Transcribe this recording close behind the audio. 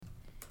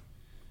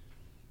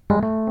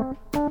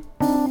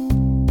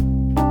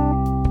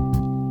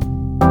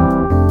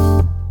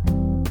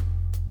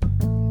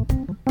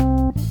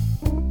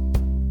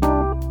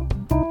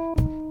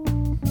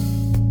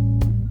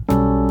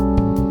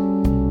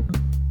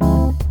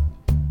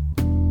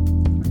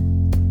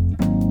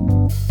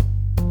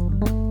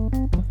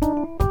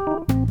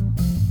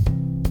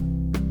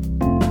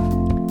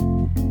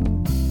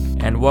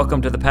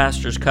welcome to the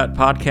Pastor's Cut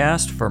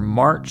podcast for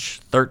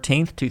March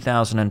 13th,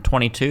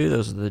 2022.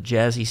 Those are the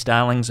jazzy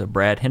stylings of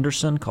Brad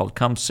Henderson called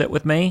Come Sit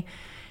With Me.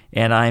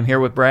 And I'm here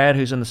with Brad,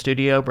 who's in the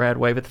studio. Brad,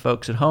 wave at the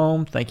folks at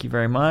home. Thank you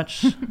very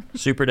much.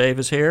 Super Dave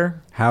is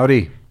here.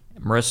 Howdy.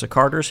 Marissa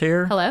Carter's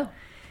here. Hello.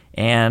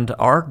 And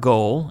our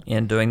goal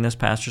in doing this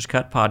Pastor's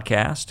Cut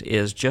podcast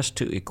is just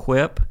to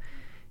equip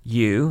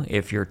you,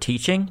 if you're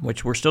teaching,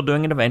 which we're still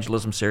doing an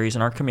evangelism series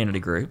in our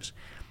community groups,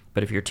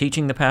 but if you're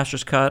teaching the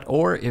Pastor's Cut,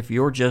 or if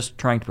you're just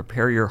trying to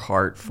prepare your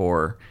heart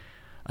for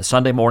a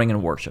Sunday morning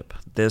in worship,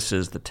 this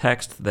is the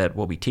text that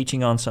we'll be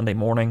teaching on Sunday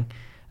morning.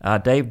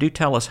 Dave, do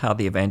tell us how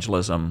the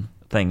evangelism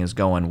thing is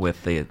going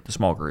with the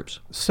small groups.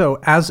 So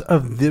as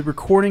of the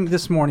recording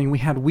this morning, we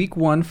had week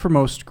 1 for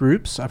most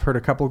groups. I've heard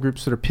a couple of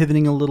groups that are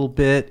pivoting a little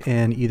bit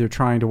and either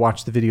trying to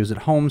watch the videos at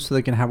home so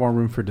they can have more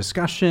room for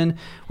discussion,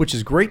 which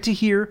is great to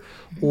hear,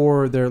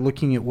 or they're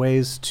looking at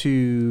ways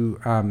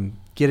to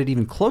get it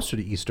even closer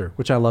to Easter,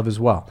 which I love as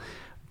well.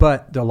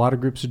 But a lot of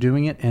groups are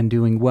doing it and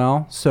doing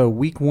well. So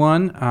week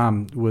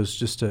 1 was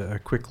just a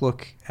quick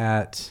look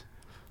at,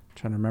 I'm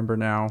trying to remember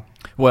now.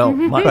 Well,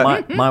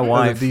 my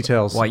wife, the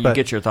details, while you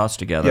get your thoughts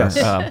together,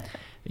 yes.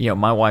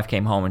 My wife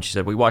came home and she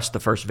said, we watched the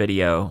first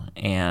video,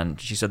 and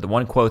she said the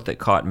one quote that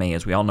caught me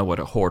is, we all know what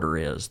a hoarder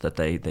is, that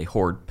they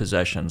hoard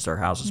possessions, their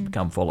houses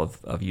become full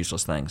of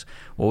useless things.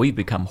 Well, we've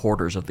become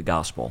hoarders of the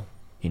gospel.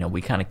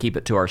 We kind of keep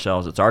it to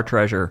ourselves. It's our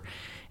treasure,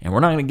 and we're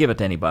not going to give it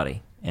to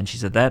anybody. And she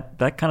said that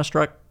kind of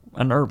struck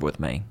a nerve with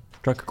me,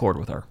 struck a chord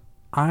with her.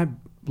 I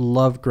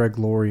love Greg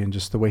Laurie and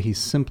just the way he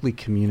simply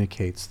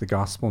communicates the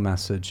gospel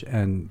message,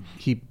 and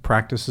he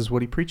practices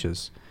what he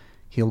preaches.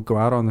 He'll go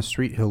out on the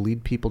street, he'll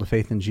lead people to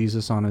faith in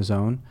Jesus on his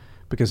own,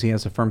 because he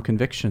has a firm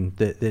conviction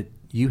that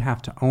you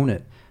have to own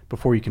it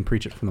before you can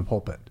preach it from the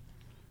pulpit.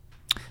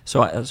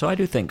 So I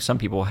do think some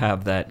people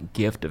have that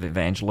gift of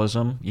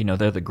evangelism.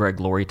 They're the Greg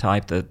Laurie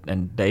type,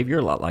 and Dave, you're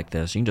a lot like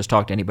this. You can just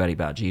talk to anybody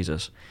about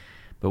Jesus.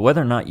 But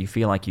whether or not you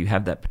feel like you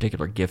have that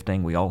particular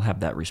gifting, we all have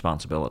that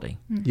responsibility.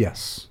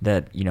 Yes.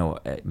 That,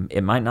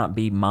 it might not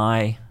be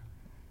my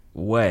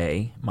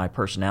way, my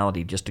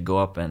personality, just to go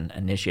up and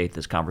initiate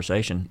this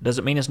conversation.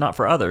 Doesn't mean it's not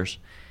for others,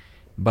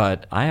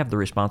 but I have the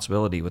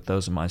responsibility with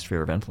those in my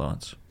sphere of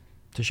influence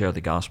to share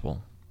the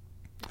gospel.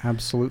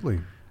 Absolutely.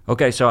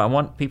 Okay, so I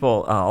want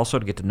people also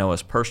to get to know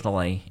us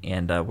personally,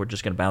 and we're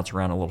just going to bounce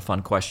around a little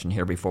fun question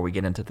here before we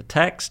get into the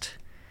text.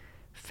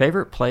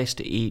 Favorite place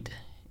to eat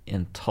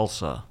in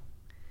Tulsa?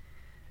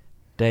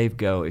 Dave,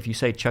 go. If you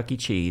say Chuck E.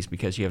 Cheese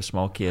because you have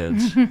small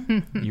kids,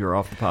 you're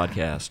off the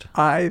podcast.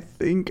 I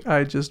think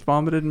I just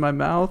vomited in my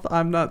mouth.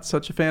 I'm not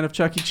such a fan of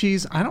Chuck E.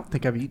 Cheese. I don't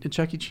think I've eaten a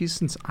Chuck E. Cheese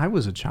since I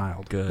was a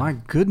child. Good. My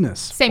goodness.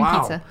 Same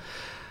pizza.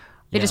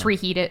 They just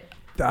reheat it.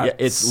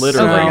 It's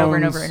literally over and over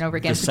and over and over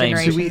again the for same,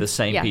 generations. the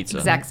same pizza.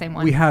 Exact same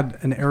one. We had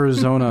an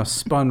Arizona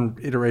spun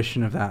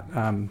iteration of that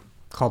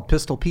called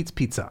Pistol Pete's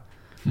Pizza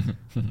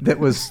that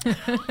was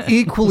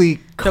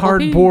equally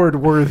cardboard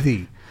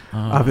worthy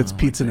of its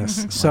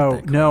pizzaness.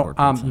 So no,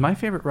 my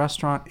favorite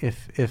restaurant,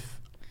 if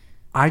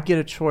I get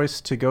a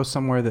choice to go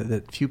somewhere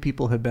that few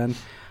people have been,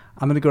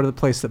 I'm going to go to the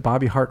place that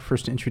Bobby Hart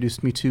first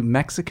introduced me to,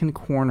 Mexican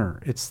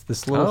Corner. It's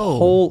this little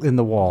hole in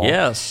the wall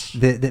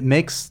that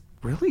makes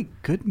really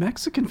good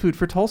Mexican food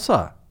for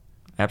Tulsa.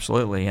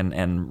 Absolutely,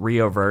 and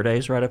Rio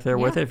Verde's right up there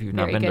with it. If you've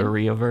not been to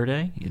Rio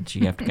Verde,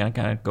 you have to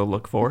kind of go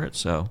look for it.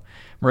 So,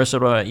 Marissa,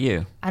 what about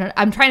you?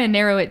 I'm trying to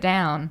narrow it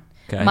down.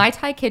 Okay. My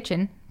Thai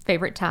Kitchen,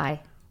 favorite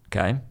Thai.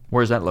 Okay.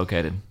 Where's that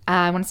located?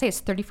 I want to say it's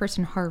 31st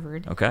and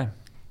Harvard. Okay.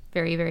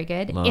 Very, very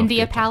good. Love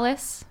India good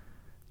Palace.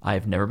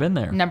 I've never been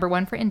there.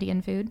 #1 for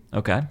Indian food.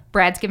 Okay.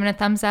 Brad's giving a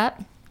thumbs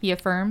up. He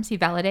affirms. He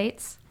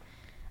validates.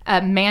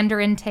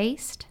 Mandarin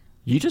Taste.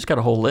 You just got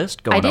a whole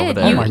list going I did. over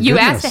there. You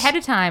asked ahead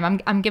of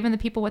time. I'm giving the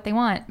people what they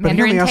want. But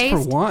Mandarin he only Taste.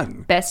 asked for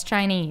one. Best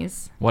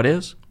Chinese. What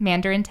is?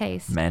 Mandarin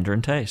Taste.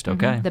 Mandarin Taste.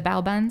 Okay. The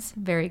bao buns,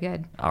 very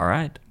good. All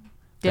right.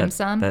 Dim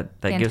sum,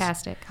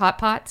 fantastic. Hot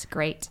pots,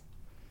 great.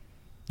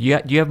 Do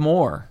you have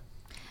more?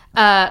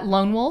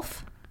 Lone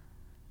Wolf.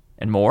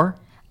 And more?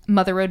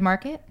 Mother Road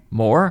Market.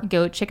 More?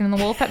 Go Chicken and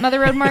the Wolf at Mother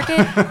Road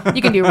Market.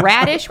 You can do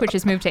Radish, which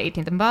has moved to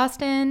 18th and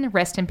Boston.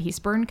 Rest in Peace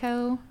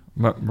Burnco.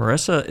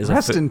 Marissa is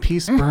Rest in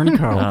peace, Burnco.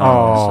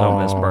 So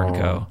miss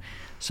Burnco.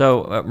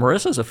 So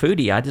Marissa's a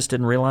foodie. I just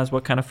didn't realize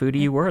what kind of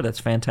foodie you were. That's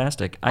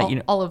fantastic.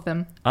 All of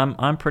them.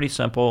 I'm pretty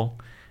simple.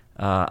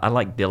 I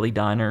like Dilly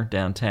Diner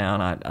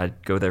downtown. I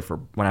go there for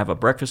when I have a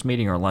breakfast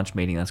meeting or a lunch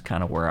meeting. That's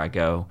kind of where I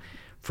go.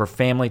 For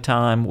family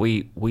time,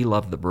 we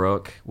love the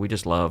Brook. We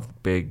just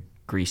love big,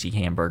 greasy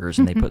hamburgers,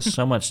 and they put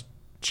so much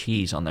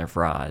cheese on their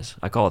fries.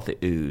 I call it the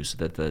ooze,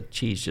 that the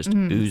cheese just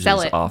oozes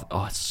off.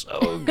 Oh, it's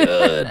so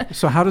good.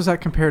 So how does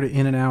that compare to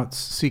In-N-Out's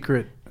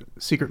secret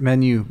secret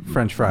menu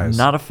French fries.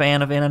 Not a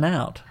fan of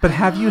In-N-Out. But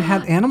have you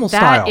had animal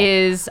style? That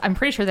is, I'm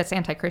pretty sure that's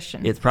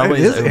anti-Christian. It probably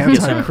It is We'll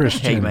get some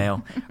anti-Christian. hate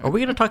mail. Are we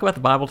going to talk about the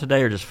Bible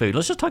today or just food?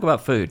 Let's just talk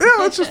about food. Yeah,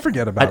 let's just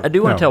forget about it. I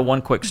do want No. to tell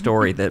one quick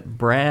story that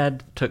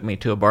Brad took me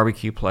to a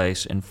barbecue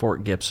place in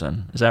Fort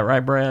Gibson. Is that right,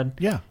 Brad?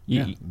 Yeah.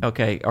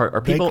 Okay.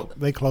 Are people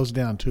They closed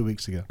down 2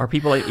 weeks ago. are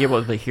people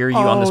able to hear you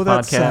on this Oh,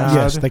 that's podcast? sad.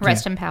 Yes, they can.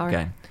 Rest in power.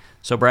 Okay.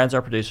 So Brad's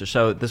our producer.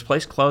 So this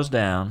place closed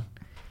down.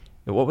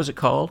 What was it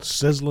called?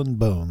 Sizzling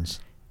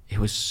Bones. It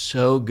was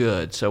so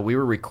good. So we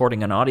were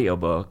recording an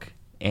audiobook,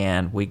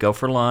 and we go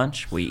for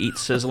lunch. We eat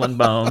sizzling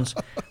bones.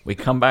 We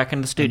come back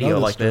in the studio the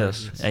like story,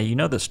 this. yes. You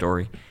know the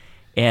story.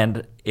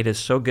 And it is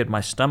so good.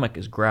 My stomach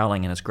is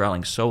growling, and it's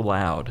growling so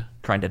loud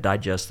trying to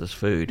digest this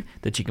food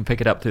that you can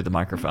pick it up through the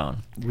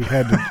microphone. We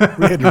had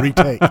to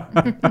retake.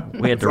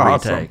 We had to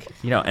That's awesome. retake.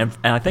 And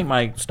I think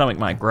my stomach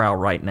might growl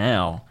right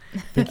now.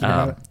 Thinking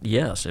about it.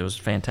 Yes, it was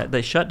fantastic.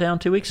 They shut down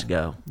 2 weeks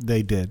ago.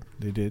 They did.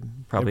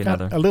 Probably It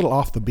got another- a little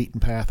off the beaten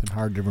path and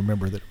hard to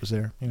remember that it was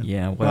there. you know.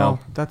 Yeah, Well, well,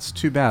 that's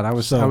too bad. I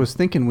was So-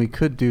 thinking we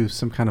could do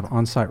some kind of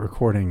on-site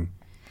recording.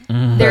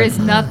 There is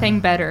nothing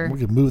better We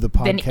could move the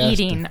podcast than to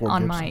eating Fort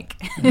on Gibson. mic.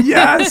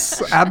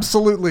 Yes,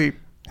 absolutely.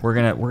 we're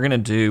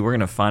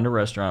gonna find a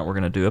restaurant. We're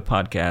gonna do a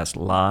podcast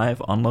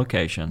live on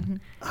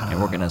location,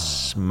 and we're gonna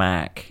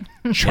smack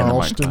in the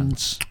microphone.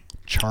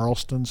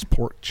 Charleston's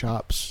pork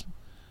chops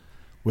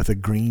with a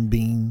green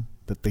bean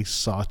that they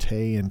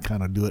saute and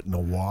kind of do it in a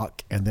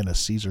wok, and then a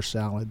Caesar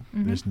salad.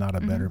 There's not a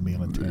better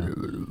meal in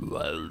town.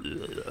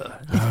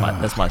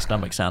 That's my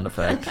stomach sound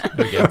effect.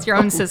 It's your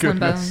own sizzling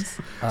goodness.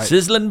 bones.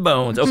 Sizzling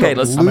bones. Okay,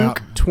 let's. I'm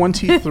Luke out.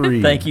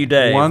 23. Thank you,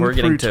 Dave. 1 We're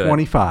getting through to it.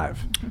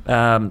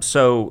 25.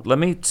 So let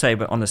me say,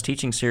 but on this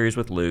teaching series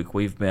with Luke,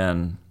 we've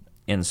been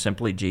in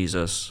Simply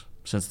Jesus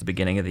since the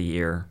beginning of the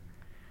year.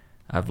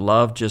 I've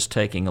loved just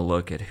taking a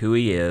look at who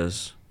he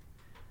is,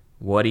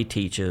 what he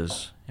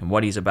teaches, and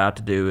what he's about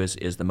to do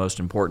is the most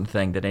important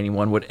thing that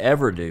anyone would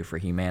ever do for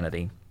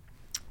humanity.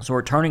 So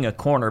we're turning a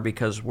corner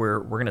because we're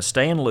going to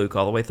stay in Luke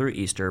all the way through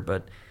Easter,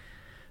 but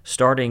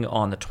starting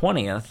on the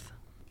 20th,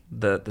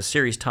 the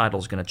series title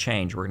is going to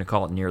change. We're going to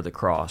call it Near the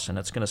Cross, and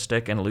it's going to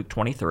stick in Luke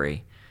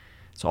 23.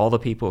 It's all the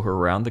people who are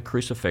around the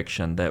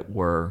crucifixion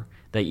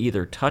they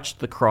either touched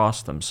the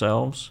cross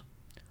themselves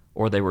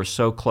or they were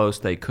so close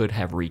they could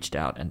have reached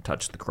out and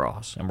touched the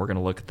cross. And we're going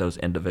to look at those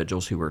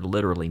individuals who were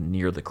literally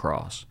near the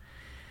cross.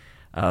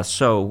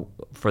 So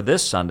for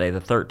this Sunday,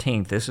 the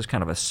 13th, this is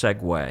kind of a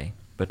segue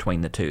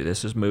between the two.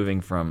 This is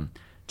moving from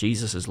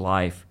Jesus'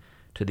 life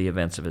to the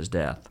events of his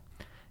death.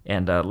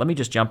 And let me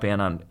just jump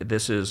in on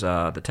this.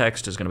 The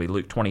text is going to be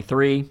Luke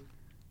 23,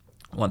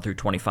 1 through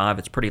 25.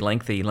 It's pretty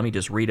lengthy. Let me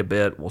just read a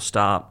bit. We'll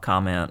stop,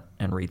 comment,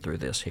 and read through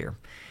this here.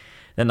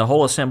 Then the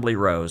whole assembly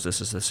rose. This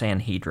is the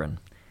Sanhedrin.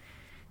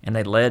 And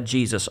they led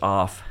Jesus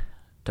off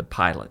to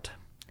Pilate.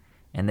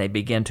 And they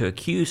began to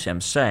accuse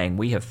him, saying,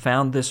 "We have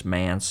found this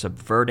man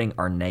subverting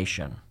our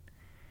nation."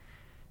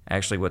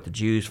 Actually, what the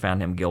Jews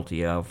found him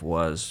guilty of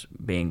was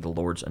being the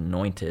Lord's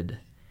anointed,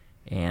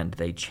 and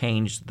they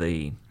changed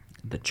the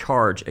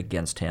charge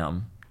against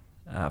him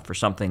for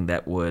something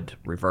that would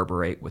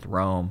reverberate with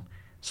Rome,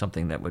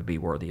 something that would be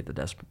worthy of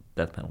the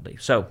death penalty.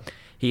 So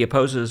he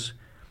opposes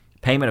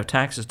payment of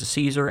taxes to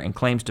Caesar and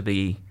claims to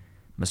be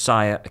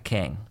Messiah, a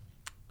king.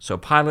 So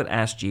Pilate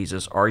asked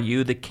Jesus, "Are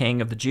you the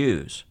king of the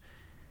Jews?"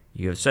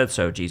 "You have said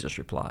so," Jesus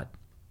replied.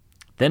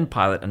 Then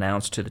Pilate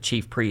announced to the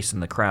chief priests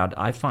and the crowd,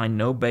 "I find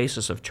no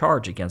basis of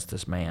charge against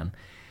this man."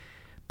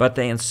 But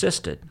they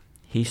insisted.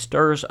 He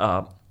stirs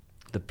up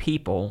the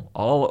people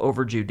all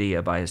over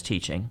Judea by his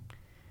teaching.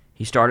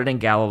 He started in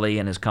Galilee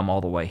and has come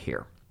all the way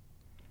here.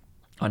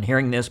 On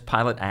hearing this,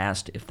 Pilate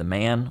asked if the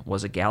man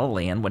was a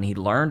Galilean. When he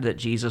learned that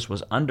Jesus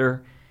was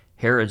under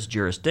Herod's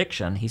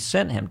jurisdiction, he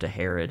sent him to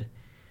Herod,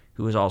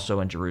 who was also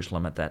in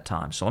Jerusalem at that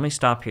time. So let me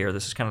stop here.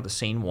 This is kind of the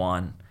scene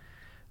one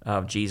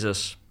of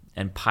Jesus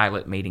and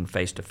Pilate meeting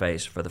face to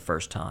face for the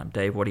first time.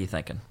 Dave, what are you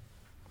thinking?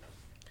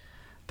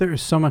 There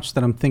is so much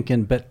that I'm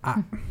thinking, but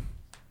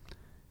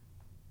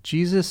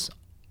Jesus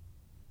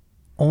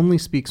only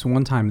speaks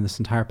one time in this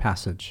entire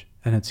passage,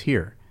 and it's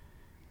here.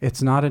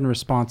 It's not in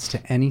response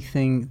to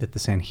anything that the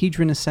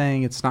Sanhedrin is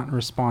saying. It's not in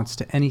response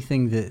to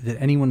anything that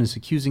anyone is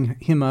accusing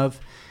him of.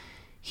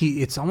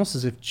 It's almost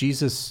as if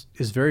Jesus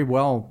is very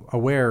well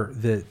aware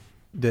that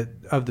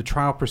of the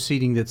trial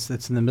proceeding that's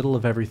in the middle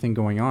of everything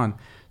going on.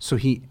 So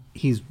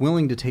he's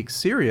willing to take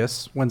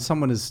serious when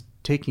someone is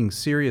taking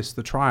serious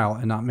the trial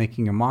and not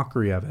making a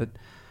mockery of it.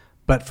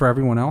 But for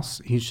everyone else,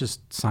 he's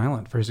just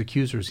silent. For his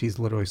accusers, he's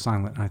literally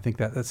silent. And I think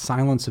that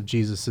silence of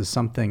Jesus is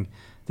something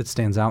that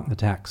stands out in the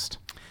text.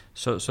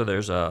 So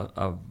there's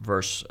a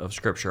verse of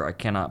Scripture. I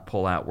cannot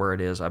pull out where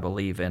it is. I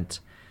believe it's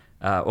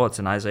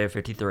in Isaiah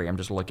 53. I'm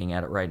just looking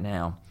at it right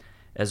now.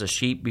 "As a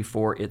sheep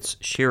before its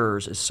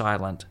shearers is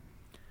silent,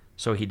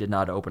 so he did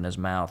not open his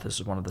mouth." This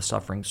is one of the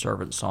suffering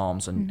servant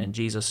psalms, and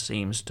Jesus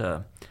seems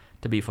to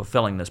be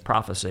fulfilling this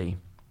prophecy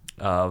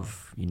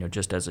of,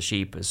 just as a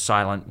sheep is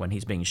silent when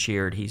he's being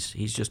sheared,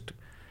 he's just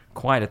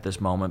quiet at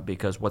this moment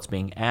because what's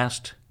being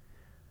asked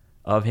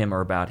of him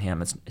or about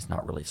him, it's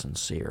not really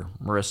sincere.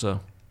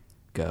 Marissa,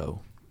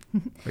 go.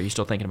 Are you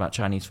still thinking about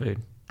Chinese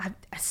food?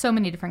 So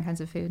many different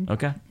kinds of food.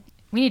 Okay.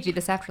 We need to do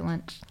this after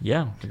lunch.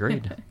 Yeah,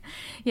 agreed.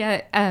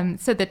 Yeah.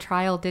 So the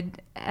trial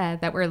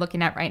that we're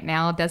looking at right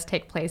now does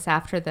take place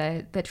after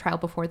the trial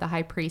before the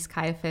high priest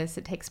Caiaphas.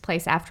 It takes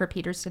place after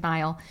Peter's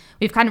denial.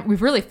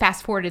 We've really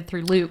fast forwarded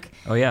through Luke.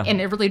 Oh yeah.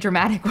 In a really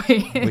dramatic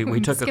way. We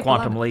took a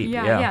quantum leap.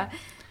 Yeah.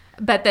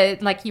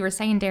 But like you were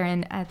saying,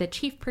 Darren, the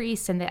chief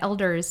priests and the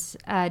elders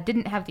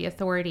didn't have the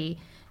authority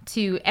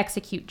to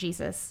execute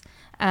Jesus.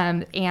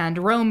 And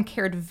Rome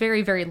cared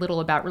very, very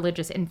little about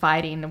religious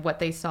infighting and what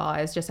they saw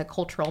as just a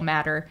cultural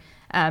matter.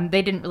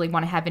 They didn't really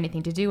want to have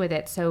anything to do with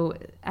it. So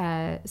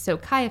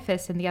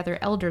Caiaphas and the other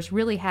elders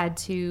really had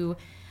to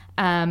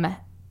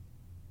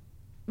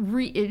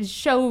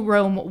show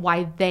Rome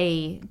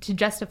to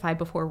justify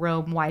before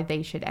Rome why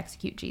they should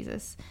execute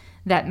Jesus.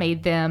 That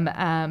made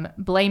them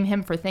blame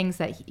him for things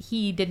that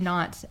he did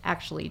not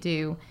actually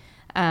do.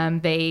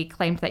 They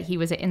claimed that he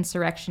was an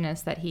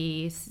insurrectionist, that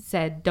he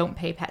said, don't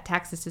pay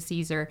taxes to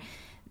Caesar.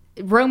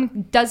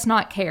 Rome does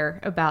not care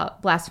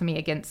about blasphemy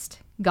against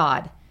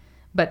God,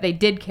 but they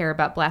did care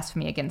about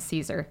blasphemy against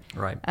Caesar.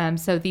 Right.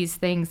 So these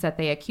things that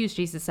they accused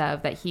Jesus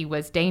of, that he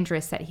was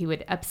dangerous, that he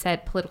would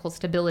upset political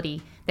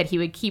stability, that he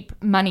would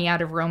keep money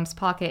out of Rome's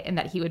pocket, and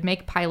that he would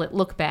make Pilate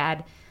look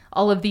bad,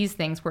 all of these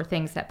things were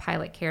things that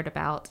Pilate cared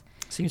about.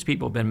 Seems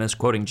people have been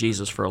misquoting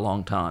Jesus for a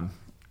long time.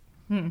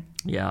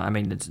 Yeah, I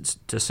mean, it's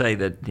to say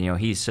that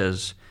he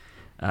says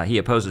he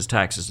opposes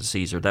taxes to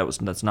Caesar.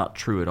 That's not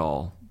true at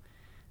all.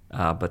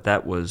 But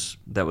that was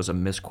a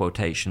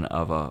misquotation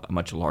of a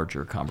much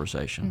larger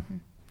conversation. Mm-hmm.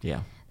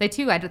 Yeah, they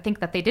too. I think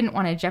that they didn't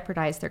want to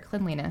jeopardize their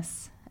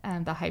cleanliness.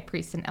 The high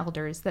priests and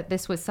elders, that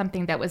this was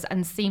something that was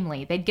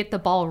unseemly. They'd get the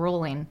ball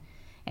rolling,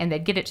 and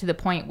they'd get it to the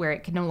point where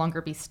it could no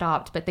longer be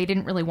stopped. But they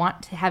didn't really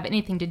want to have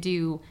anything to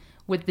do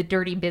with the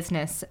dirty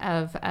business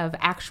of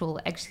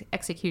actual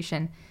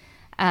execution.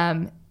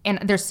 And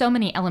there's so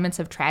many elements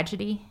of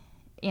tragedy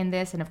in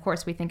this, and of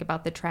course we think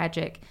about the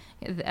tragedy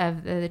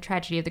of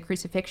the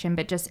crucifixion,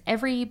 but just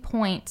every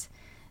point,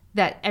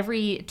 that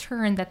every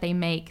turn that they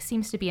make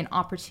seems to be an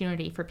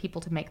opportunity for people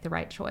to make the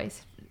right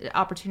choice,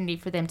 opportunity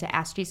for them to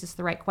ask Jesus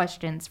the right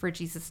questions, for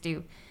Jesus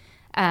to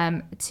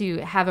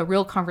have a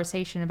real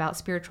conversation about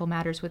spiritual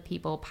matters with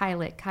people,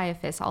 Pilate,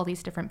 Caiaphas, all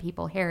these different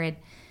people, Herod.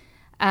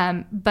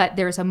 But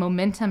there's a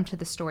momentum to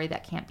the story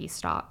that can't be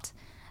stopped.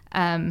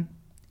 And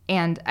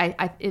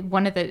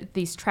one of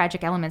these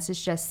tragic elements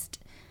is just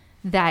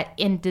that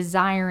in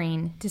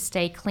desiring to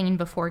stay clean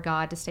before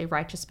God, to stay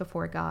righteous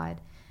before God,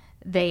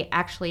 they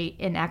actually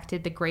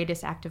enacted the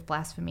greatest act of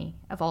blasphemy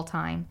of all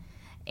time.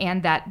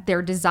 And that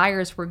their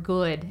desires were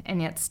good,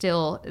 and yet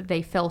still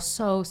they fell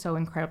so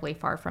incredibly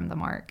far from the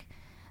mark.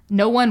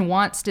 No one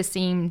wants to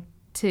seem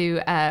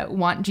to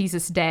want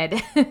Jesus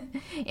dead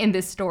in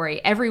this story.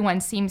 Everyone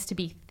seems to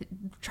be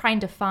trying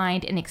to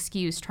find an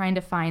excuse, trying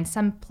to find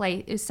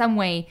some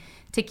way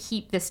to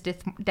keep this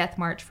death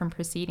march from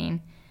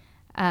proceeding.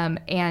 And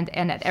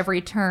at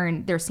every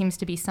turn, there seems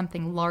to be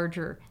something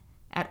larger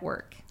at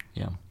work.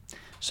 Yeah.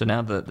 So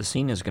now the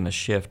scene is going to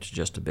shift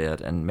just a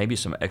bit, and maybe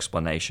some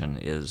explanation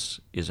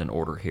is in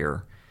order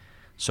here.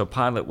 So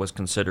Pilate was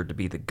considered to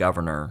be the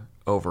governor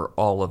over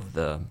all of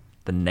the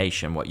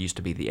nation, what used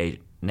to be the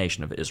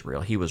nation of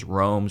Israel. He was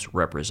Rome's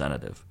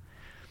representative.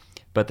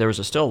 But there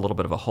was still a little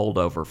bit of a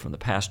holdover from the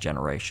past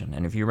generation.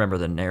 And if you remember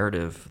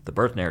the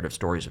birth narrative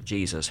stories of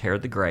Jesus,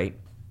 Herod the Great,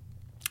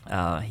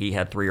 he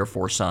had 3 or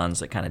 4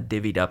 sons that kind of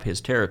divvied up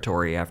his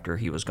territory after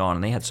he was gone,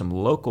 and they had some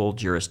local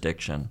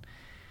jurisdiction.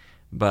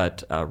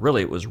 But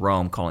really it was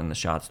Rome calling the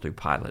shots through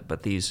Pilate.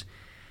 But there's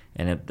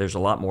a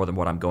lot more than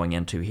what I'm going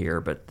into here,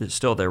 but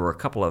still there were a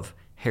couple of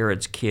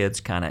Herod's kids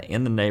kind of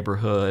in the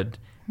neighborhood,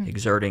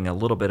 exerting a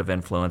little bit of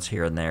influence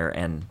here and there.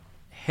 And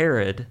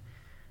Herod,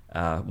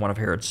 one of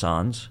Herod's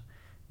sons,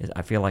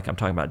 I feel like I'm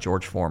talking about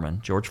George Foreman.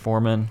 George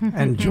Foreman.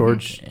 And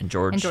George.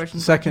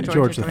 Second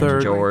George the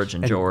Third. George.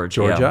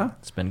 Georgia. Yeah,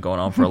 it's been going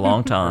on for a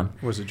long time.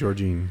 Was it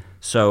Georgine?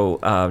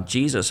 So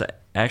Jesus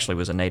actually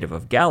was a native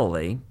of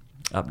Galilee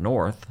up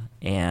north.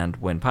 And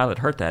when Pilate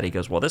heard that, he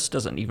goes, well, this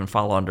doesn't even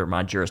fall under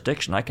my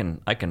jurisdiction. I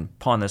can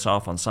pawn this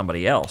off on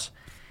somebody else.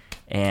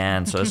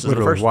 And so this is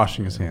literally the first,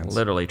 washing his hands.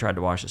 Literally tried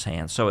to wash his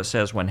hands. So it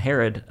says when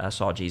Herod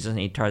saw Jesus, and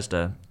he tries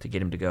to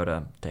get him to go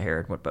to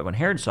Herod, but when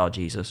Herod saw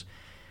Jesus,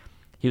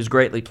 he was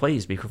greatly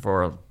pleased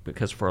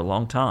because for a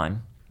long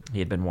time he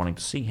had been wanting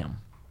to see him.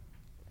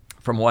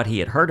 From what he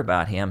had heard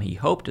about him, he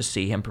hoped to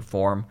see him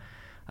perform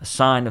a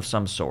sign of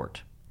some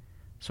sort.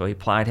 So he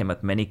plied him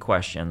with many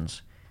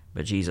questions,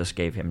 but Jesus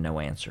gave him no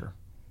answer.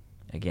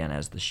 Again,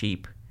 as the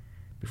sheep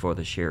before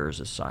the shearers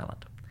is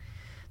silent.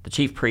 The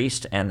chief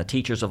priest and the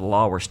teachers of the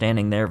law were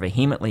standing there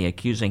vehemently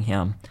accusing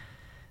him.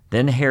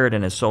 Then Herod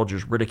and his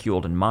soldiers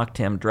ridiculed and mocked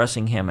him,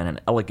 dressing him in an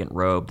elegant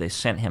robe. They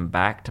sent him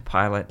back to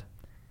Pilate.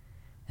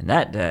 And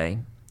that day,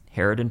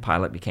 Herod and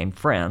Pilate became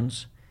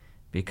friends,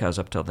 because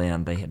up till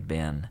then they had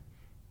been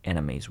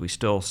enemies. We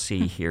still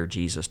see here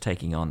Jesus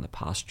taking on the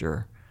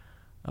posture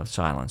of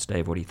silence.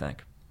 Dave, what do you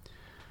think?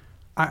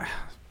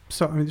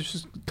 So, I mean, there's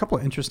just a couple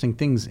of interesting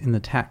things in the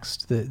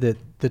text. The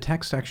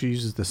text actually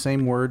uses the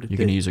same word. You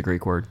can use a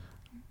Greek word.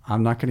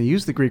 I'm not going to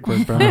use the Greek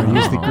word, but I'm going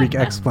to use the Greek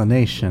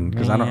explanation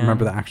because I don't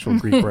remember the actual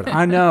Greek word.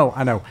 I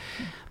know.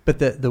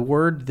 But the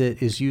word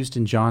that is used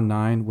in John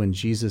 9, when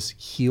Jesus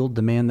healed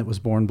the man that was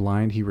born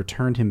blind, he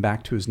returned him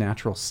back to his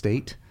natural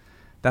state.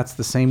 That's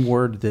the same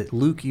word that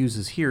Luke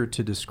uses here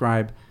to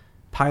describe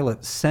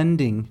Pilate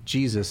sending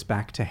Jesus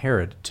back to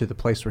Herod, to the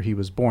place where he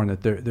was born.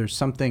 That there's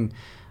something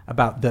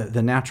about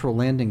the natural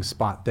landing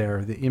spot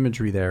there, the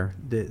imagery there,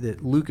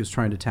 that Luke is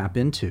trying to tap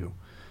into.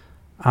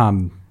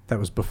 That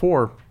was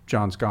before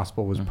John's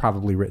gospel was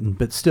probably written,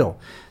 but still,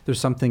 there's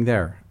something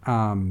there.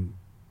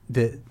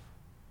 That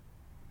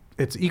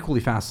it's equally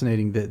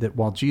fascinating that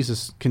while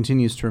Jesus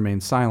continues to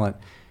remain silent,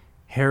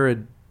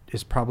 Herod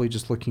is probably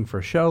just looking for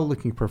a show,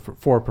 looking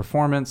for a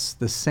performance.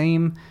 The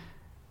same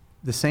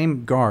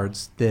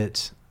guards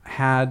that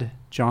had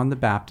John the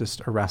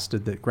Baptist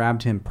arrested, that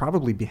grabbed him,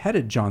 probably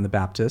beheaded John the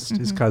Baptist,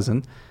 his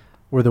cousin,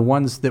 were the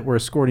ones that were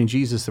escorting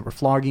Jesus, that were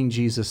flogging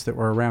Jesus, that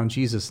were around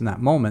Jesus in that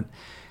moment.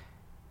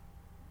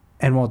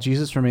 And while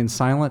Jesus remains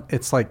silent,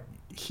 it's like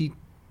he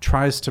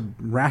tries to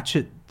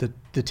ratchet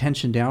the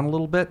tension down a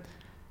little bit.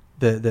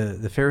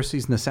 The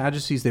Pharisees and the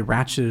Sadducees, they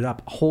ratchet it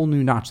up a whole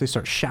new notch. They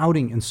start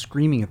shouting and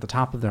screaming at the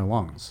top of their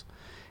lungs.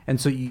 And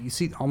so you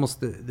see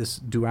almost this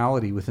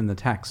duality within the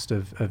text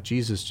of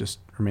Jesus just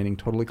remaining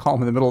totally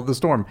calm in the middle of the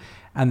storm.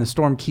 And the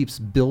storm keeps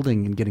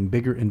building and getting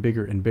bigger and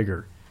bigger and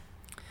bigger.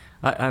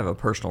 I have a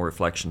personal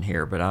reflection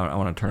here, but I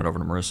want to turn it over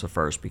to Marissa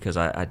first, because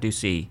I do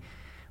see,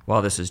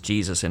 while this is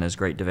Jesus in his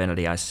great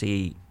divinity, I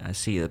see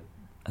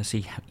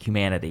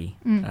humanity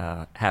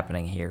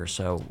happening here.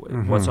 So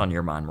what's on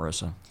your mind,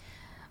 Marissa?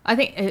 I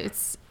think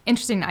it's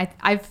interesting.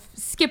 I've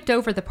skipped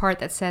over the part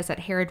that says that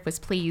Herod was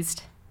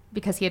pleased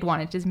because he had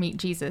wanted to meet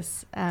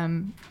Jesus.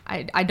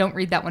 I don't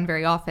read that one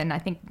very often. I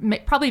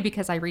think probably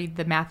because I read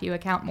the Matthew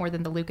account more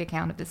than the Luke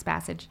account of this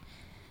passage.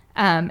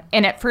 And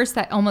at first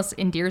that almost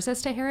endears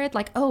us to Herod,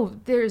 like, oh,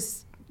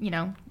 there's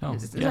a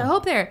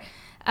hope there.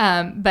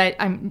 But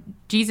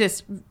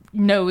Jesus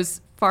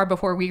knows far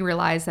before we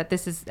realize that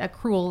this is a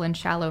cruel and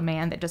shallow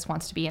man that just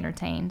wants to be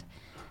entertained.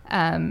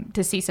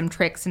 To see some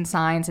tricks and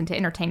signs and to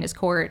entertain his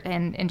court.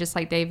 And just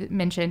like Dave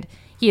mentioned,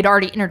 he had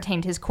already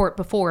entertained his court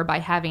before by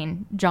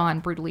having John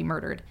brutally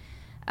murdered.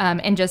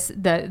 And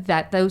just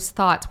that those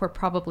thoughts were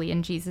probably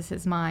in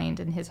Jesus's mind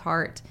and his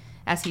heart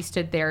as he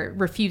stood there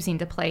refusing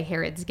to play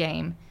Herod's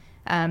game.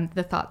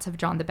 The thoughts of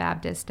John the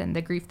Baptist and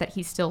the grief that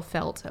he still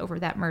felt over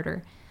that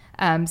murder.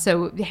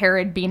 So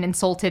Herod, being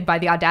insulted by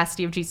the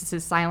audacity of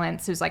Jesus'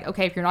 silence, was like,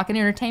 okay, if you're not going to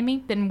entertain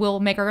me, then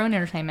we'll make our own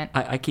entertainment.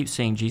 I keep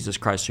seeing Jesus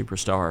Christ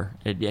Superstar.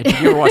 Did you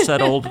ever watch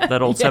that old yes.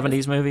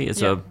 70s movie?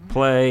 It's a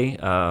play,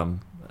 Andrew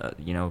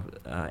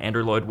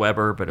Lloyd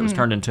Webber, but it was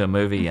turned into a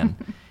movie, and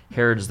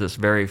Herod is this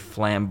very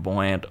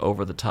flamboyant,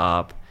 over the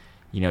top.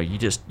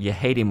 You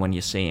hate him when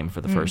you see him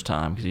for the first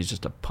time because he's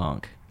just a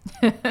punk.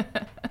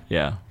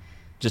 Yeah.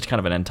 Just kind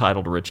of an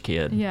entitled rich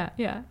kid. Yeah.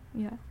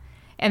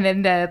 And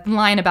then the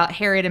line about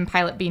Herod and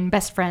Pilate being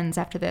best friends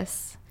after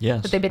this.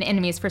 Yes. That they've been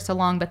enemies for so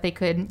long, but they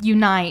could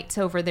unite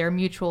over their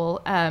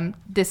mutual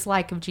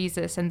dislike of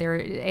Jesus and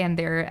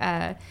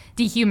their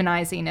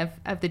dehumanizing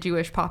of the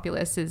Jewish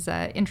populace is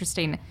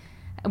interesting.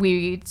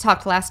 We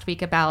talked last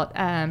week about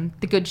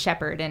the Good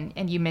Shepherd,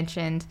 and you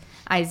mentioned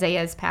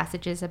Isaiah's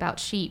passages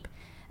about sheep.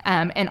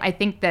 And I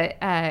think that,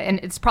 and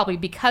it's probably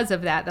because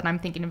of that I'm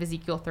thinking of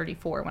Ezekiel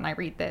 34 when I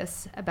read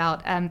this,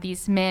 about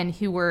these men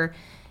who were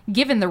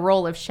given the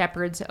role of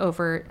shepherds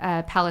over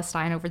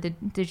Palestine, over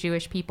the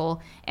Jewish people,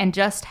 and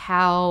just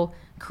how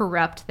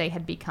corrupt they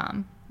had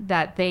become.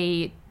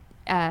 I'll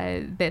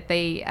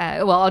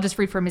just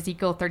read from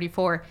Ezekiel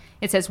 34.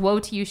 It says, "Woe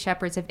to you,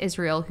 shepherds of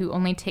Israel, who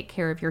only take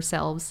care of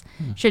yourselves.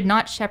 Should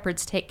not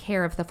shepherds take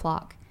care of the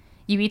flock?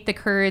 You eat the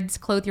curds,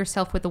 clothe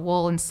yourself with the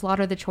wool, and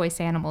slaughter the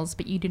choice animals,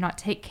 but you do not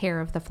take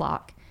care of the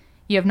flock.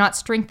 You have not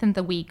strengthened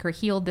the weak, or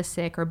healed the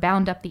sick, or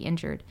bound up the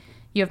injured.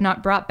 You have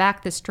not brought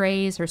back the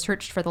strays or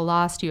searched for the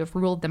lost. You have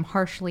ruled them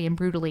harshly and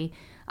brutally.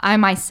 I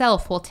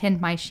myself will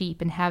tend my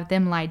sheep and have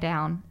them lie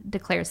down,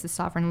 declares the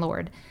sovereign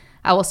Lord.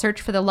 I will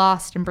search for the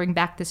lost and bring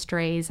back the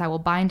strays. I will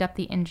bind up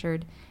the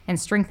injured and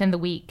strengthen the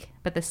weak.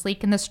 But the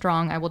sleek and the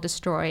strong I will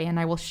destroy, and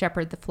I will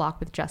shepherd the flock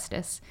with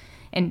justice."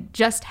 And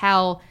just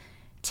how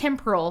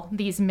temporal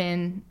these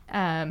men,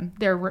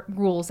 their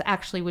rules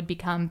actually would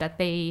become, that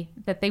they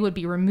would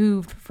be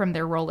removed from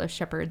their role as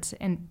shepherds.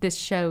 And this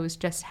shows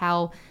just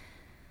how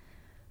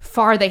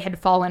far they had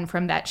fallen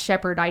from that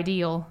shepherd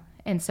ideal,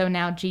 and so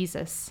now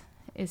Jesus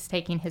is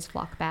taking his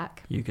flock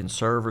back. You can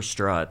serve or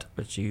strut,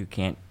 but you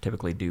can't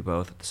typically do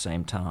both at the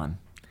same time.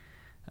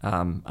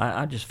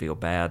 I just feel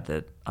bad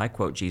that I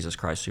quote Jesus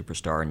Christ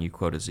Superstar and you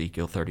quote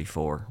Ezekiel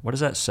 34. What does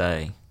that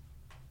say,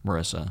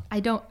 Marissa?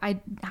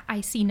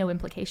 I see no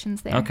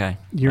implications there. Okay.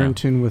 You're in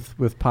tune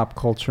with pop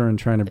culture and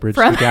trying to bridge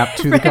the gap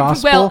to the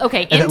gospel. Well,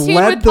 okay, in tune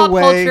with pop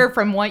culture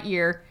from what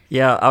year?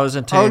 Yeah, I was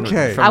in tune.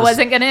 Okay. I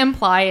wasn't going to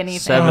imply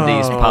anything.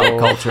 70s pop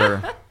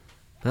culture.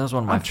 That was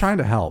one of my. I'm trying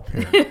to help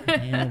here.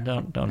 Yeah,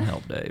 don't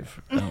help,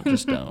 Dave.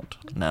 Don't.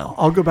 No.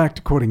 I'll go back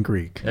to quoting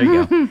Greek. There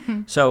you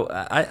go. So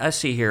I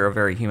see here a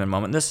very human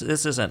moment. This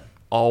isn't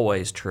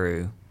always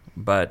true,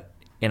 but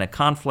in a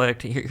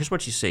conflict, here's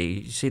what you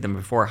see. You see them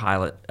before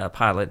Herod.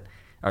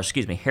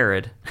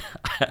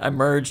 I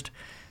merged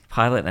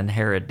Pilate and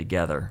Herod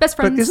together. Best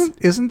friends. But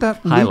isn't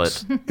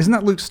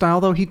that Luke's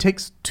style though? He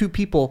takes two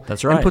people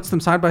That's right. and puts them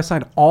side by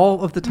side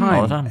all of the time.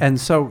 All the time. And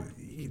so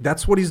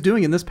that's what he's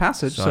doing in this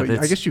passage. So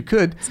I guess you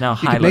could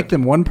make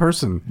them one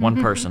person. One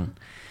person.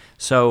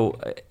 So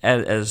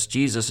as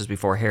Jesus is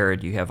before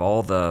Herod, you have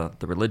all the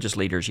religious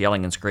leaders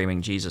yelling and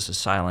screaming, Jesus is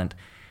silent.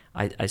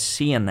 I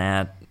see in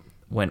that,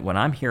 when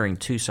I'm hearing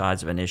two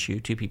sides of an issue,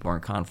 two people are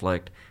in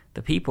conflict,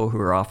 the people who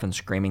are often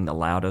screaming the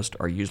loudest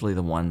are usually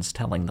the ones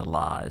telling the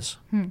lies.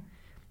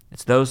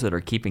 It's those that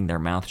are keeping their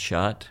mouth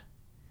shut,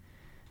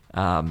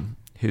 and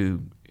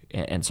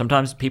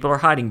sometimes people are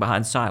hiding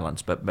behind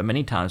silence, but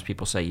many times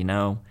people say,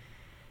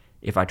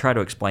 if I try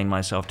to explain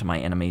myself to my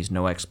enemies,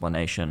 no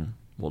explanation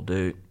will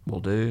do.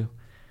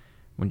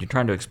 When you're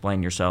trying to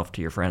explain yourself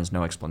to your friends,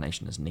 no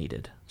explanation is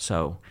needed.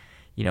 So,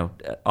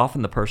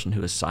 often the person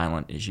who is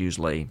silent is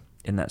usually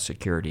in that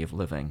security of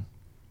living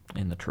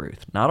in the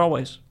truth. Not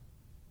always,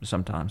 but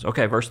sometimes.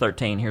 Okay, verse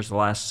 13, here's the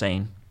last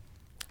scene.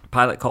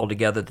 Pilate called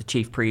together the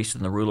chief priests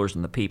and the rulers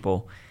and the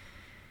people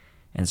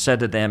and said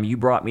to them, "You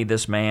brought me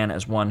this man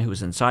as one who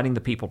is inciting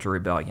the people to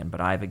rebellion, but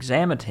I have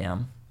examined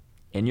him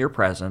in your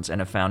presence and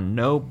have found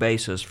no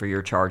basis for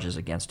your charges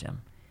against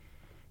him.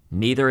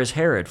 Neither is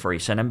Herod, for he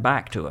sent him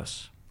back to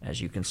us.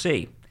 As you can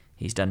see,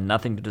 he's done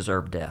nothing to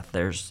deserve death.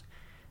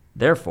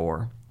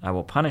 Therefore, I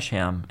will punish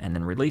him and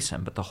then release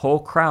him." But the whole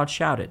crowd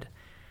shouted,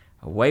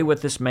 "Away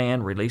with this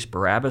man, release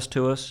Barabbas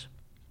to us."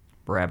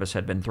 Barabbas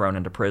had been thrown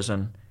into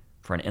prison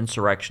for an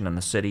insurrection in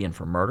the city and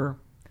for murder.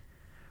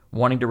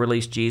 Wanting to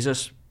release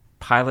Jesus,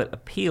 Pilate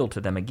appealed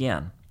to them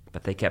again,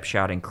 but they kept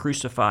shouting,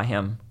 "Crucify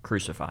him,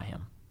 crucify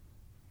him."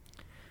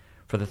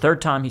 For the third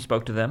time he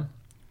spoke to them.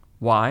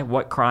 "Why?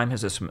 What crime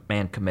has this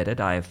man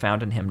committed? I have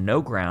found in him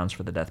no grounds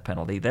for the death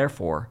penalty.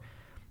 Therefore,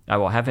 I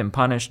will have him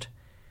punished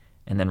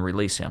and then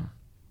release him."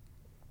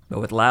 But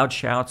with loud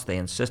shouts, they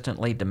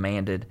insistently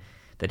demanded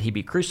that he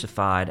be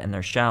crucified, and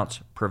their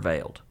shouts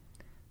prevailed.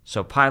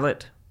 So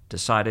Pilate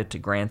decided to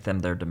grant them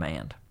their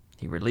demand.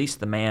 He released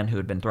the man who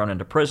had been thrown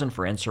into prison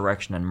for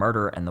insurrection and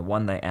murder, and the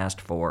one they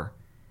asked for,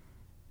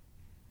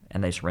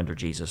 and they surrendered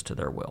Jesus to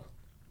their will.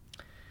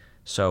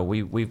 So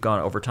we've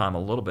gone over time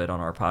a little bit on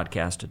our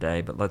podcast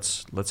today, but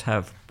let's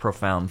have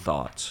profound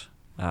thoughts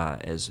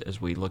as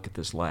we look at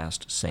this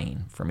last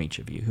scene from each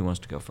of you. Who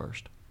wants to go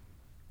first?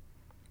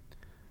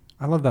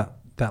 I love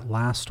that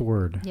last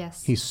word.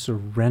 Yes. He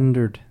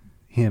surrendered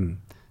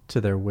him to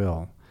their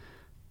will.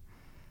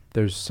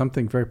 There's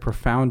something very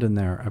profound in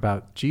there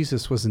about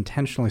Jesus was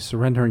intentionally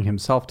surrendering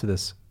himself to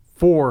this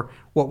for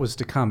what was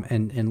to come.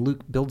 And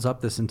Luke builds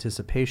up this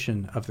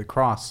anticipation of the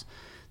cross.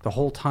 The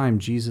whole time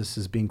Jesus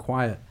is being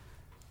quiet,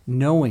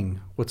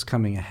 knowing what's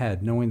coming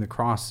ahead, knowing the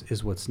cross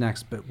is what's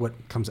next, but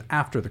what comes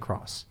after the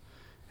cross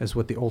is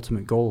what the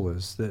ultimate goal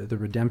is, the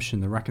redemption,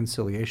 the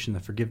reconciliation,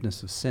 the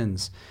forgiveness of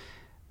sins.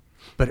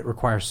 But it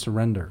requires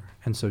surrender.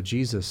 And so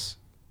Jesus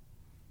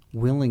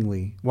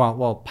willingly,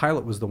 while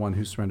Pilate was the one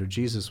who surrendered,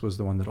 Jesus was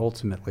the one that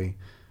ultimately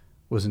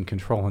was in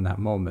control in that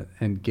moment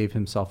and gave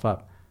himself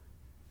up.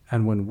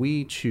 And when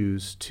we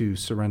choose to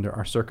surrender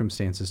our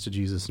circumstances to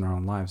Jesus in our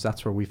own lives,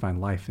 that's where we find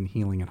life and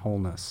healing and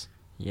wholeness.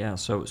 Yeah,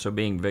 so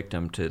being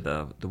victim to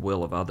the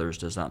will of others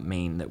does not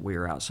mean that we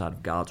are outside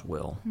of God's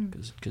will,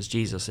 because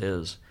Jesus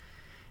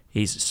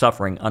he's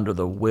suffering under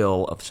the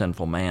will of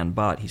sinful man,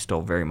 but he's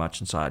still very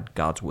much inside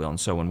God's will. And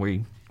so when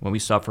we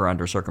suffer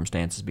under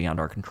circumstances beyond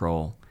our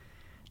control,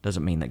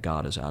 doesn't mean that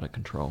God is out of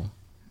control.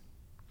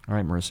 All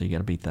right, Marissa, you got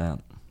to beat that.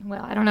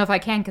 Well, I don't know if I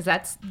can, because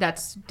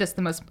that's just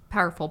the most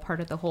powerful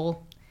part of the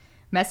whole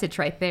message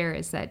right there,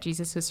 is that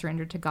Jesus has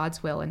surrendered to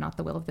God's will and not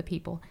the will of the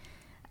people.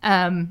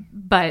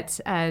 But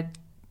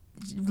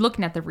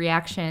looking at the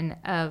reaction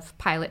of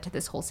Pilate to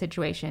this whole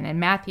situation, and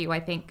Matthew,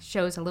 I think,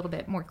 shows a little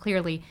bit more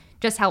clearly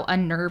just how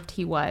unnerved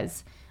he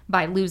was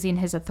by losing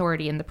his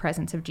authority in the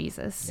presence of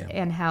Jesus,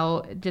 and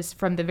how just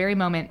from the very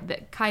moment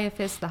that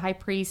Caiaphas, the high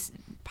priest,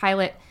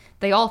 Pilate,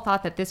 they all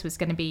thought that this was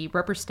going to be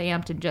rubber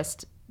stamped and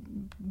just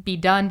be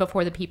done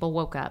before the people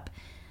woke up.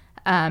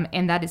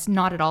 And that is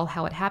not at all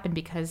how it happened,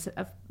 because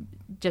of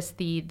just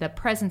the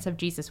presence of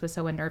Jesus was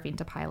so unnerving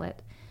to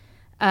Pilate.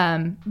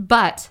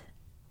 But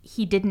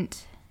he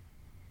didn't,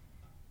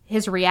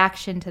 his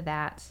reaction to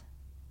that,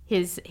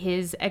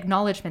 his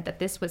acknowledgement that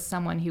this was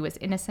someone who was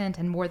innocent,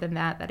 and more than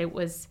that it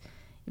was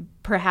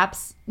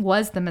perhaps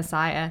was the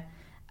Messiah,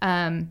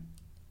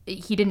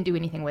 he didn't do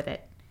anything with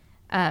it.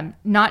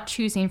 Not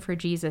choosing for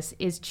Jesus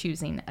is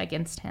choosing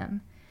against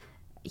him.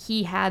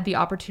 He had the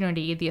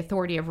opportunity, the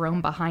authority of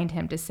Rome behind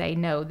him to say,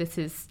 no,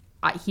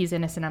 he's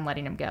innocent, I'm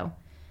letting him go.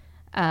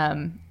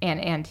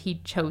 And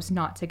he chose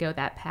not to go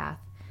that path.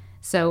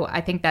 So I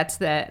think that's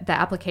the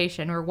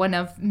application, or one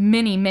of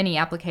many, many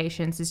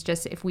applications, is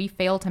just if we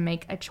fail to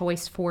make a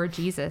choice for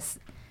Jesus,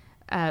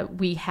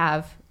 we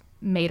have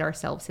made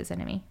ourselves his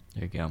enemy.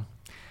 There you go.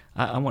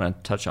 I want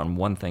to touch on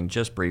one thing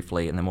just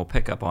briefly, and then we'll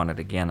pick up on it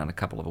again in a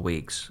couple of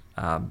weeks.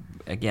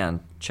 Again,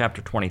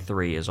 chapter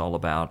 23 is all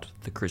about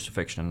the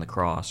crucifixion and the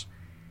cross.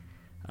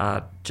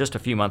 Just a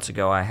few months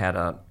ago, I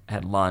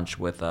had lunch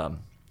with a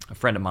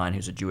friend of mine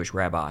who's a Jewish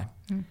rabbi,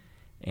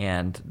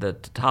 and the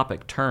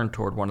topic turned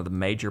toward one of the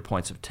major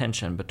points of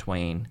tension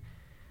between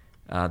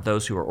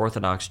those who are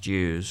Orthodox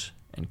Jews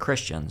and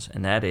Christians,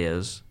 and that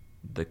is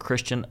the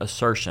Christian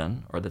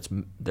assertion, or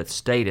that's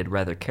stated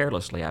rather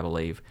carelessly, I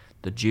believe,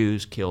 the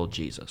Jews killed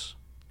Jesus.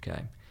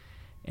 Okay,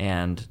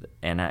 and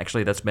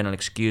actually that's been an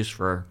excuse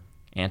for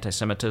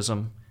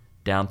anti-Semitism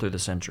down through the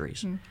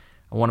centuries.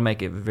 I want to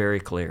make it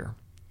very clear: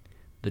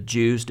 the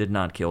Jews did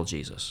not kill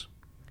Jesus.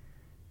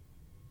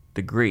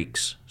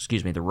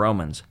 The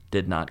Romans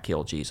did not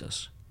kill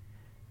Jesus.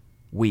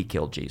 We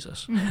killed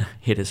Jesus.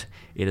 It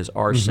is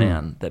our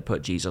sin that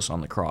put Jesus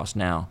on the cross.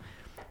 Now,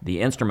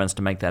 the instruments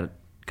to make that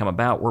come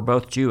about were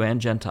both Jew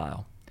and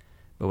Gentile.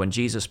 But when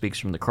Jesus speaks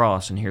from the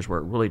cross, and here's where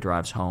it really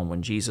drives home,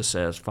 when Jesus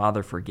says,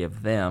 "Father,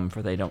 forgive them,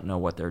 for they don't know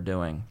what they're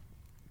doing,"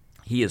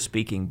 he is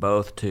speaking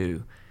both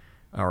to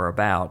or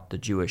about the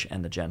Jewish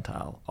and the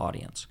Gentile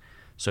audience.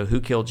 So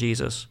who killed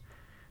Jesus?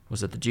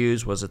 Was it the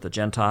Jews? Was it the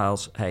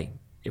Gentiles? Hey,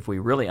 if we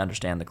really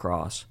understand the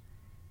cross,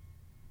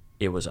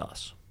 it was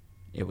us.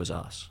 It was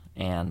us.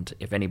 And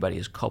if anybody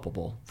is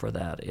culpable for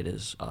that, it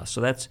is us.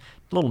 So that's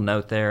a little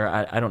note there.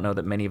 I don't know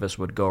that many of us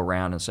would go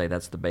around and say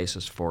that's the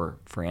basis for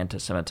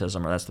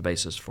anti-Semitism, or that's the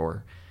basis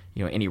for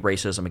any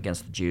racism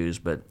against the Jews,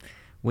 but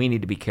we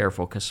need to be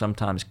careful because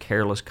sometimes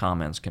careless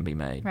comments can be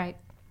made. Right.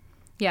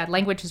 Yeah,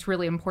 language is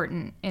really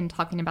important in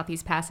talking about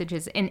these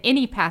passages. In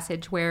any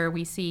passage where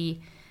we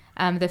see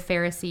the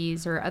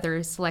Pharisees or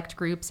other select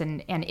groups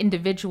and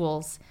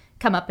individuals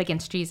come up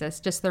against Jesus,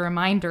 just the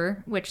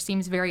reminder, which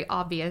seems very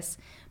obvious,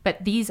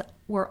 but these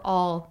were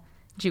all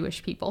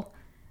Jewish people,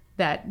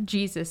 that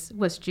Jesus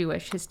was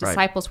Jewish. His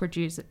disciples were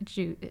Jews.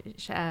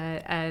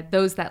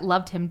 Those that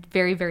loved him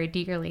very, very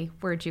dearly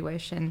were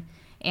Jewish.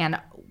 And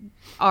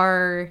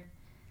our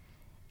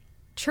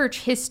church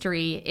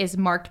history is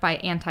marked by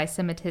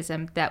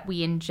anti-Semitism that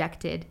we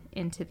injected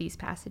into these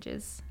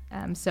passages.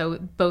 So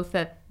both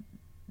that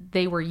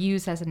they were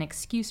used as an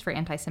excuse for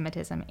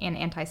anti-Semitism, and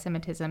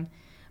anti-Semitism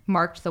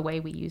marked the way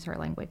we use our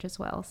language as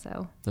well.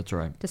 So that's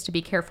right. Just to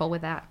be careful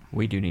with that.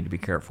 We do need to be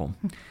careful.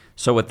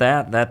 So with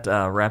that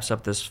wraps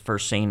up this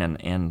first scene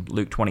in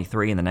Luke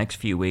 23. In the next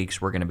few weeks,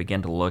 we're going to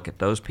begin to look at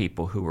those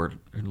people who were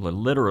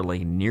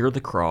literally near the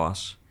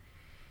cross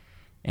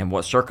and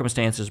what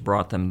circumstances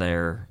brought them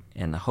there,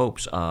 in the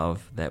hopes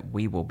of that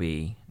we will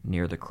be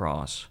near the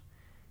cross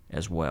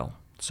as well.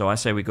 So I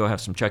say we go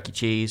have some Chuck E.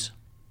 Cheese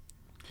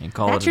and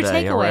call That's it a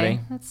day already.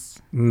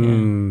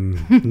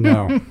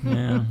 No.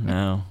 Yeah,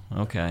 no.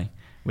 Okay.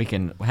 We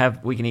can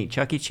eat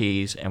Chuck E.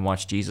 Cheese and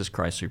watch Jesus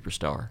Christ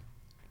Superstar.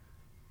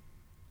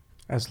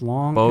 As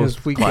long Both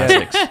as we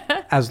classics.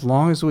 as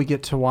long as we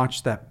get to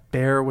watch that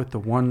bear with the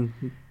one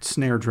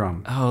snare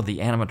drum. Oh, the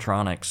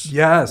animatronics.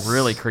 Yes.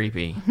 Really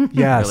creepy.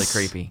 Yes. Really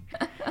creepy.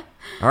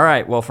 All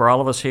right. Well, for all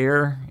of us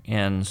here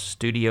in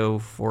Studio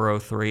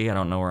 403, I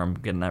don't know where I'm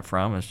getting that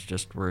from. It's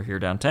just we're here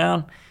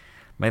downtown.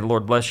 May the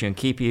Lord bless you and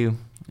keep you,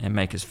 and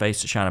make his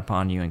face to shine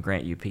upon you and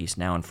grant you peace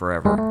now and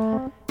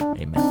forever.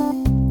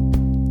 Amen.